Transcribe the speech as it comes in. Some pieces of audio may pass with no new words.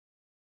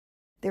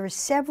There are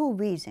several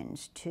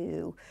reasons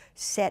to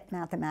set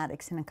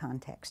mathematics in a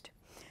context.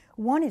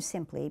 One is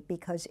simply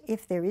because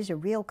if there is a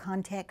real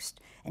context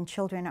and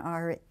children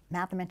are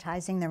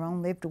mathematizing their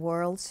own lived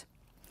worlds,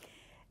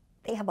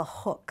 they have a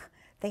hook.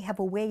 They have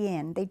a way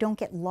in. They don't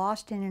get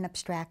lost in an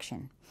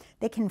abstraction.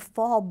 They can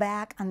fall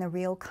back on the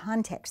real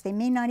context. They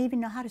may not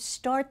even know how to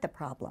start the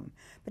problem,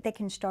 but they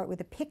can start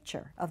with a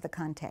picture of the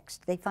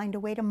context. They find a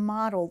way to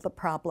model the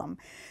problem,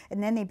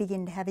 and then they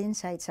begin to have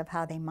insights of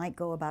how they might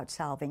go about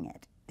solving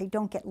it. They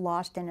don't get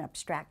lost in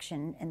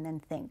abstraction and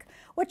then think,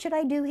 what should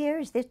I do here?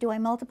 Is this, do I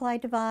multiply,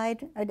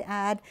 divide,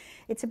 add?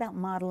 It's about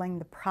modeling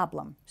the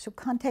problem. So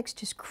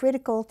context is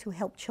critical to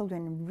help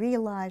children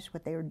realize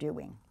what they are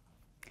doing.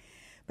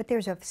 But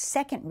there's a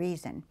second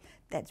reason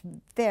that's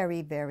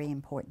very, very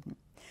important.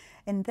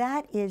 And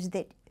that is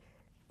that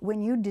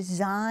when you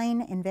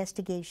design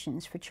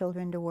investigations for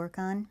children to work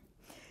on,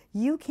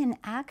 you can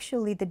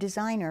actually, the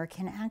designer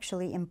can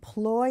actually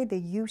employ the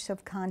use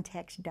of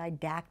context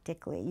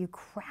didactically. You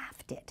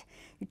craft it.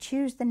 You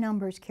choose the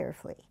numbers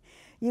carefully.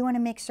 You want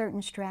to make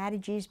certain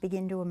strategies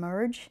begin to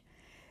emerge.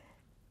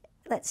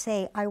 Let's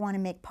say I want to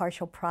make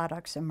partial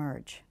products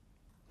emerge.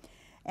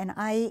 And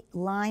I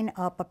line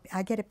up,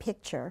 I get a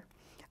picture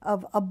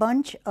of a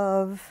bunch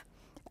of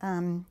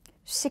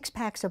 6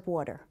 packs of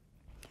water,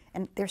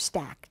 and they're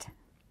stacked.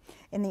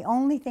 And the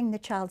only thing the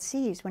child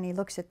sees when he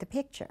looks at the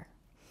picture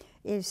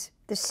is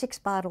the 6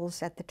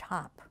 bottles at the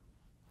top.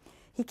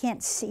 He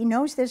can't see, he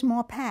knows there's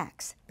more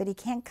packs, but he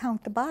can't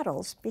count the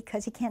bottles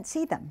because he can't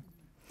see them.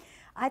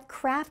 I've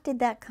crafted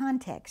that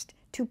context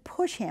to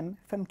push him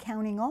from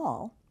counting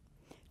all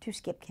to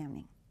skip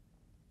counting,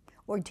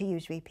 or to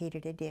use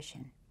repeated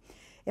addition.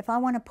 If I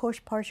want to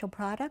push partial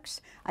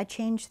products, I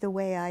change the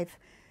way I've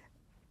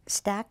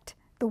stacked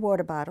the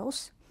water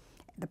bottles,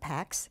 the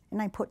packs,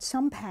 and I put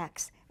some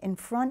packs in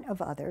front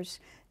of others.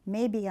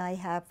 Maybe I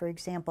have, for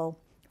example,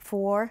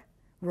 4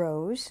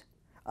 rows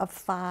of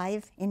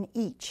 5 in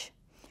each.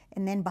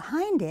 And then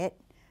behind it,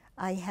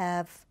 I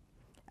have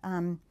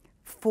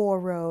 4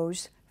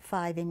 rows,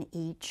 5 in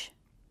each.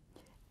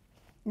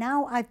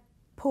 Now I've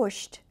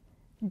pushed,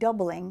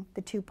 doubling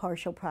the 2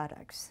 partial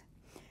products.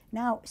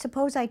 Now,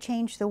 suppose I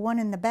change the one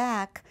in the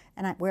back,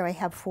 and where I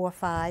have 4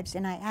 5s,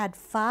 and I add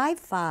 5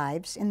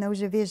 5s, and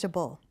those are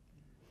visible.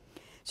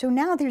 So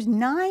now there's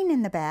 9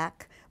 in the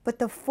back, but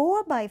the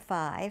 4 by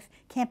 5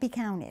 can't be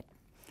counted.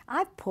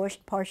 I've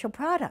pushed partial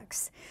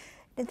products.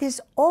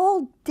 There's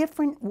all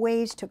different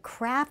ways to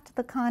craft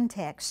the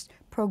context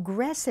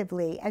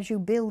progressively as you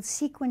build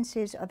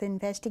sequences of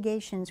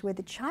investigations where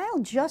the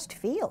child just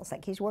feels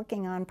like he's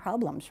working on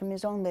problems from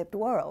his own lived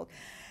world.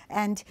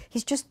 And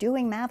he's just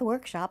doing math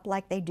workshop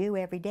like they do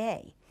every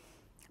day.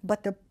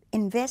 But the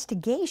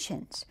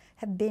investigations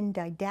have been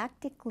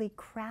didactically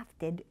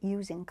crafted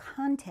using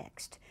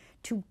context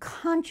to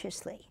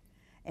consciously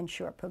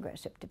ensure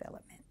progressive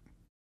development.